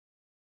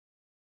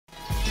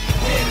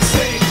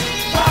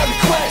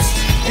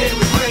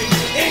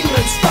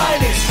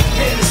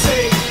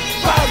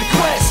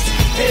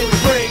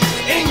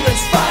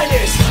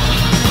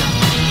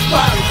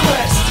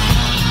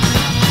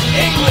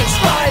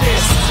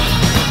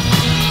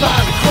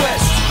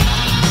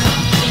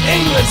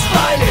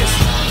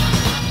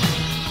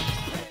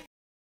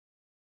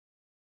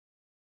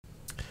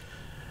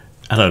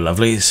Hello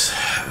lovelies,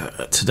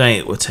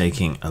 today we're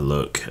taking a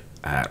look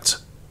at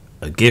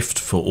A Gift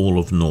for All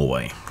of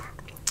Norway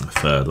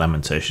for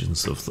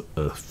Lamentations of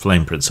the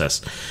Flame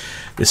Princess.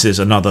 This is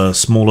another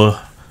smaller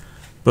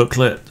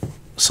booklet,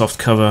 soft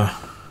cover,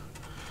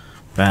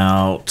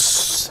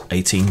 about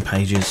 18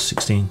 pages,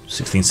 16,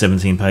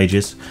 17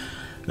 pages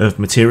of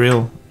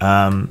material,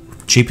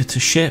 cheaper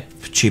to ship,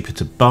 cheaper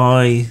to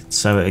buy,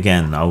 so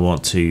again I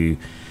want to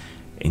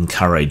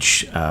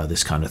encourage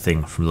this kind of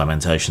thing from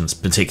Lamentations,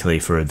 particularly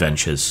for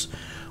adventures,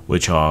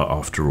 which are,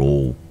 after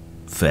all,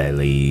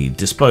 fairly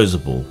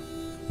disposable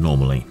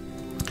normally.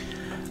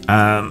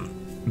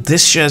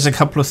 This shares a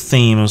couple of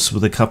themes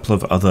with a couple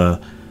of other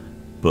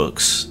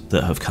books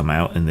that have come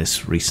out in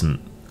this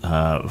recent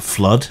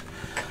flood.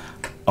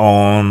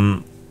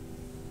 On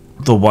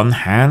the one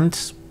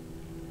hand,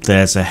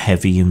 there's a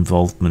heavy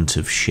involvement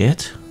of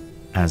shit,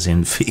 as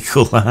in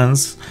fecal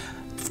lands,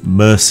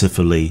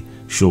 mercifully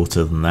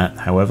shorter than that,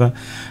 however,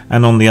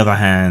 and on the other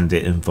hand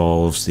it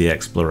involves the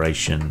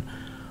exploration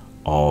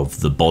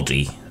of the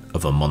body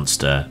of a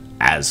monster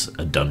as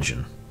a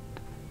dungeon,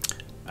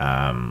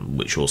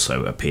 which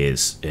also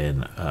appears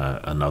in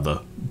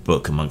another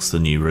book amongst the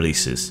new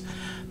releases.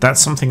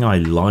 That's something I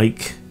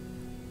like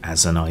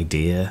as an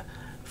idea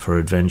for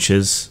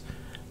adventures,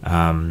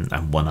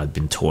 and one I've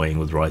been toying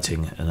with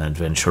writing an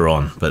adventure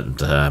on,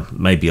 but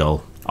maybe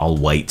I'll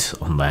wait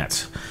on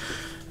that.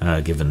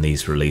 Given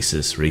these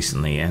releases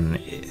recently, and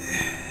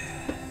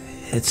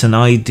it's an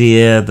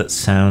idea that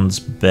sounds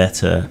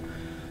better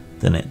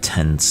than it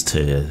tends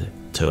to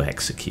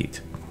execute.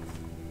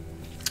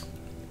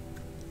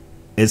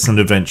 It's an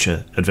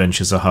adventure.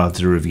 Adventures are hard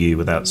to review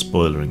without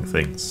spoiling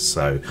things,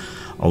 so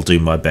I'll do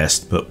my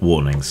best, but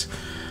warnings,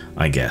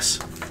 I guess.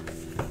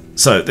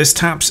 So this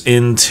taps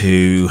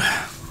into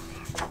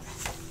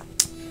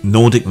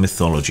Nordic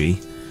mythology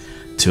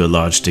to a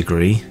large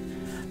degree,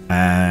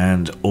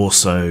 and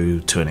also,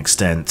 to an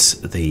extent,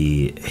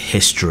 the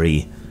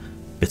history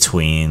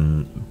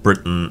between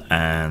Britain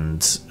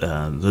and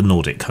the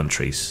Nordic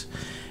countries,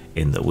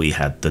 in that we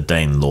had the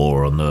Dane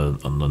law on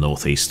the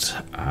northeast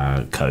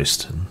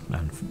coast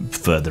and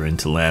further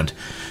into land.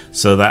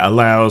 So that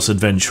allows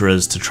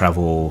adventurers to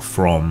travel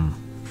from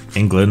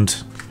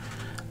England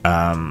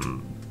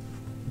to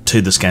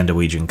the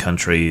Scandinavian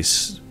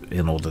countries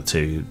in order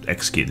to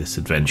execute this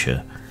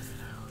adventure,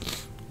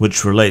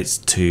 which relates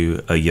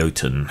to a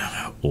Jotun,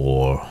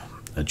 or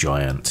a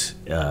giant,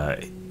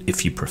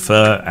 if you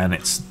prefer, and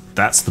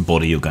that's the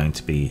body you're going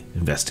to be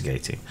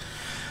investigating.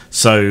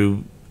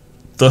 So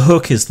the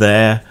hook is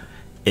there,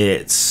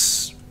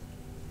 it's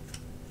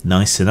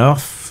nice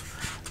enough.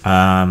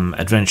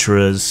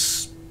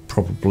 Adventurers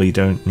probably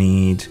don't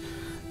need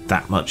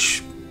that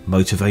much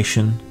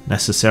motivation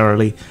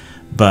necessarily,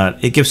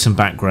 but it gives some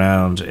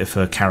background. If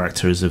a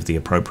character is of the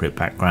appropriate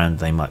background,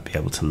 they might be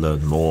able to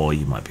learn more,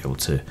 you might be able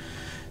to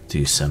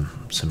do some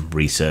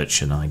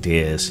research and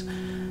ideas.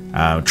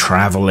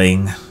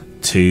 Travelling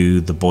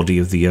to the body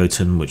of the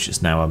Jotun, which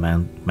is now a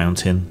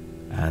mountain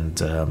and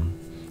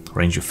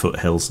range of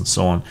foothills and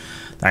so on,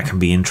 that can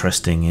be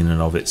interesting in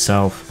and of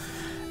itself.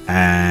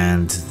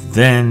 And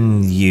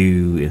then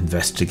you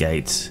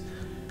investigate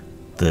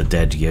the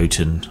dead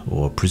Jotun,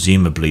 or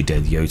presumably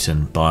dead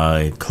Jotun,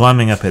 by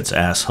climbing up its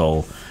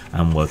asshole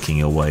and working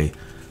your way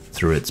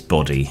through its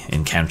body,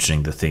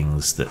 encountering the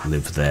things that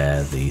live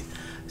there, the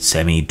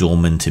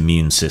semi-dormant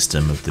immune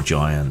system of the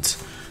giant,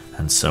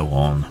 and so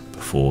on,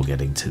 before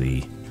getting to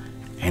the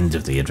end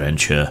of the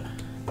adventure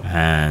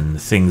and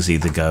things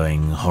either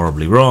going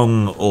horribly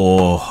wrong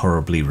or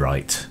horribly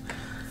right.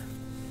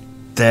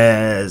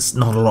 There's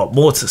not a lot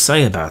more to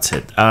say about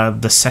it.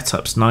 The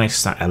setup's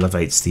nice, that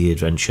elevates the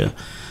adventure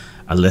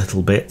a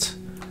little bit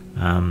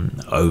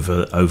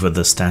over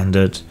the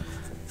standard.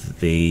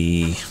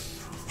 The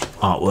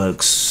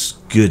artwork's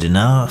good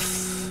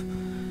enough.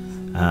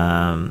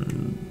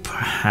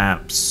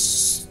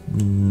 Perhaps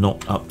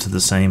not up to the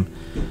same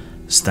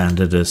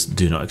standard as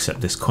Do Not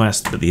Accept This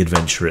Quest, but the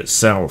adventure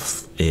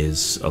itself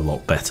is a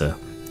lot better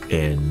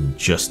in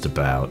just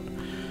about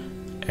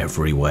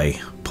every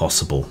way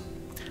possible.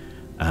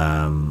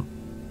 Climbing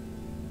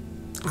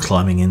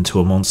into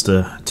a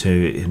monster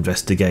to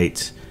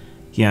investigate,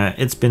 yeah,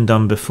 it's been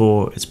done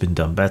before, it's been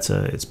done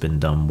better, it's been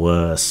done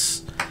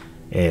worse.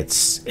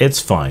 It's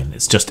fine.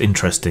 It's just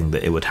interesting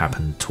that it would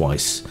happen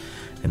twice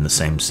in the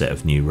same set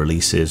of new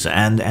releases,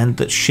 and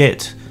that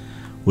shit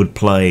would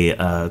play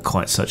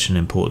quite such an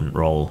important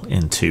role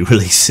in two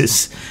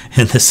releases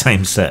in the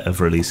same set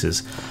of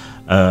releases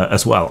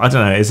as well. I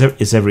don't know,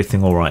 is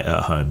everything alright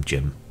at home,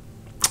 Jim?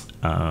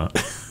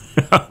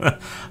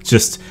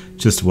 Just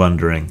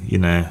wondering, you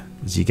know,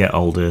 as you get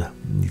older,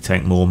 you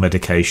take more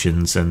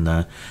medications,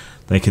 and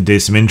they can do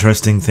some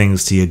interesting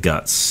things to your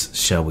guts,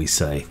 shall we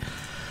say.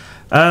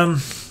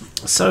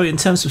 So in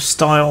terms of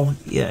style,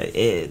 yeah,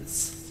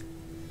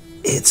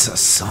 it's a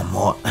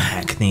somewhat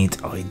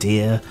hackneyed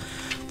idea.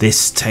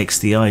 This takes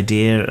the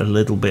idea a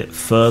little bit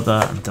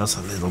further and does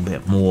a little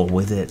bit more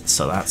with it,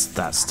 so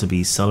that's to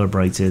be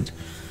celebrated.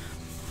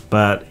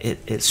 but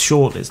it's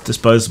short, it's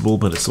disposable,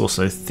 but it's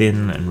also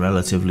thin and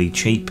relatively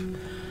cheap,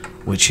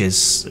 which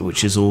is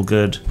all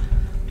good.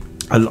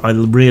 I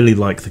really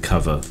like the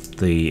cover,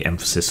 the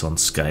emphasis on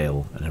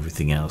scale and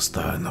everything else,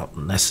 though I'm not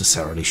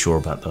necessarily sure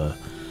about the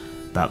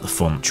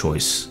font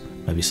choice.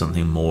 Maybe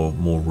something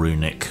more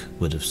runic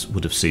would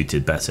have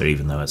suited better,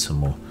 even though it's a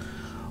more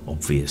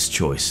obvious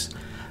choice.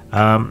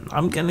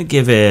 I'm going to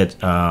give it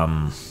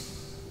a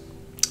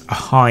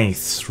high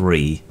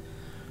 3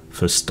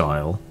 for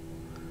style.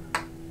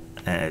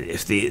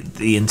 If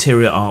the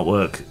interior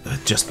artwork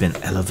had just been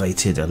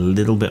elevated a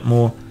little bit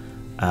more,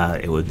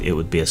 it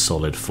would be a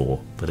solid 4.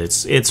 But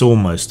it's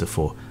almost a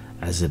 4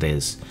 as it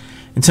is.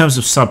 In terms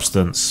of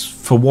substance,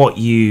 for what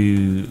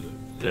you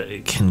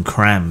can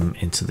cram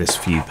into this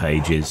few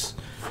pages,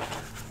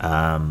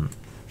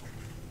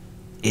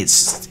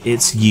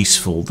 it's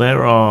useful.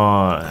 There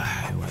are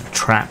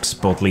traps,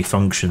 bodily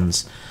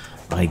functions,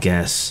 I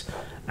guess,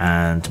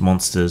 and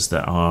monsters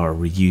that are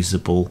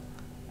reusable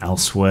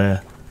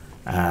elsewhere,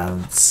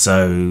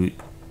 so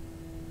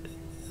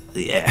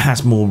it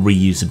has more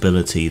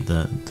reusability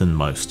than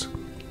most.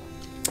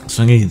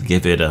 So I'm going to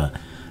give it a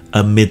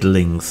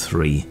middling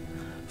 3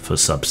 for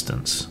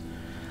substance.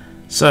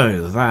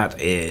 So that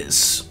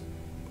is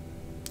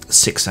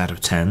 6 out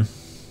of 10,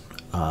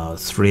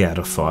 3 out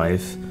of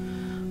 5.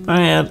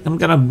 I'm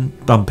going to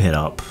bump it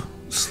up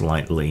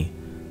slightly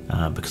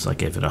because I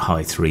gave it a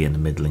high 3 and a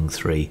middling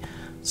 3.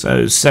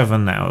 So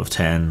 7 out of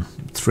 10,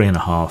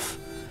 3.5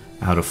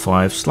 out of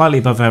 5, slightly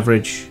above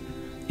average.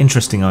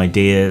 Interesting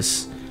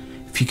ideas.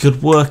 If you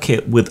could work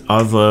it with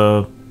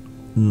other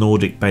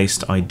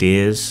Nordic-based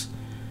ideas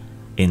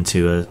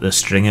into a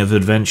string of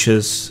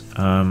adventures,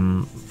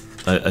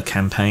 a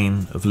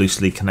campaign of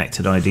loosely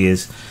connected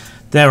ideas,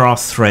 there are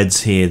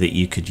threads here that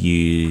you could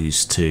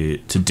use to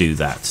do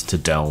that, to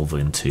delve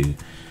into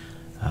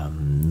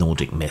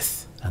Nordic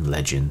myth and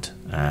legend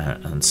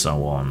and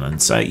so on.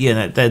 And so, you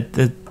know,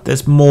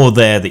 there's more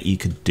there that you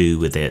could do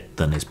with it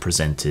than is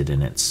presented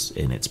in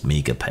its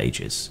meager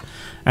pages.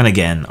 And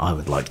again, I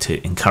would like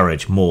to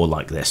encourage more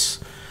like this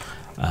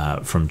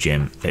from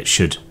Jim. It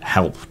should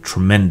help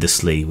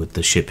tremendously with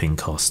the shipping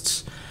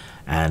costs,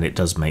 and it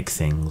does make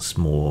things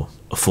more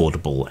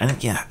affordable.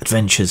 And yeah,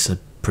 adventures are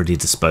pretty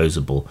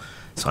disposable,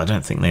 so I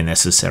don't think they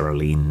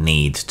necessarily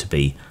need to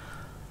be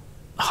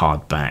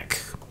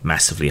hardback,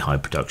 massively high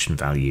production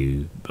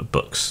value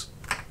books.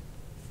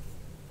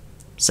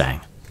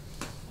 Zang.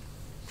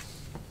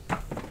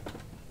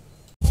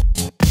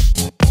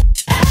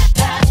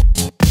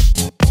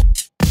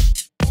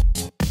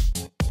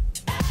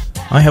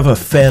 I have a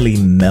fairly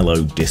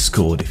mellow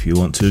Discord if you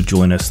want to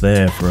join us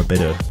there for a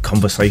bit of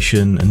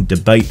conversation and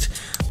debate.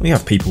 We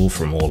have people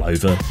from all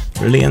over,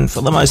 really, and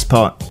for the most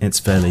part it's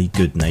fairly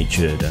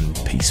good-natured and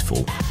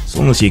peaceful. As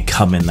long as you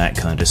come in that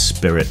kind of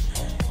spirit,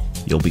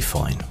 you'll be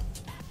fine.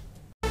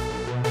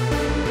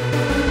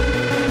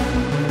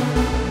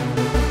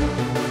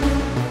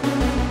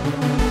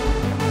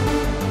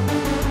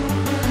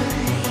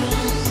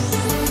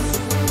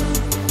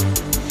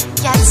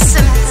 Get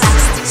some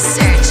plastic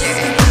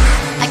surgery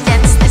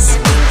against this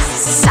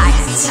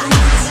society.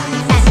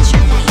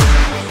 Entropy,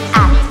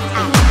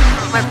 apathy,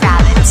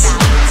 morality,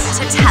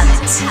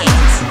 totality.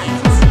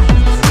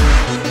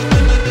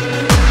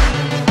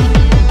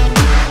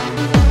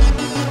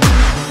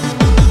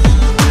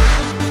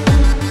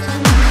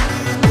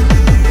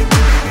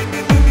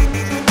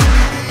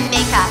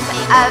 Makeup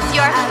of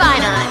your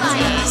final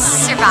days.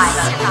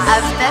 Survival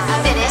of the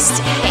fittest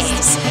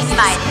haze.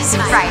 Might is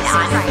right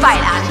on,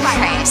 bite on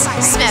praise.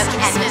 Smoke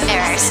and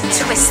mirrors,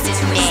 twisted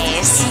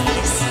maze.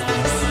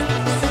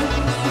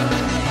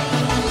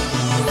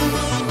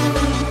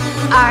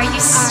 Are you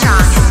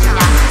strong?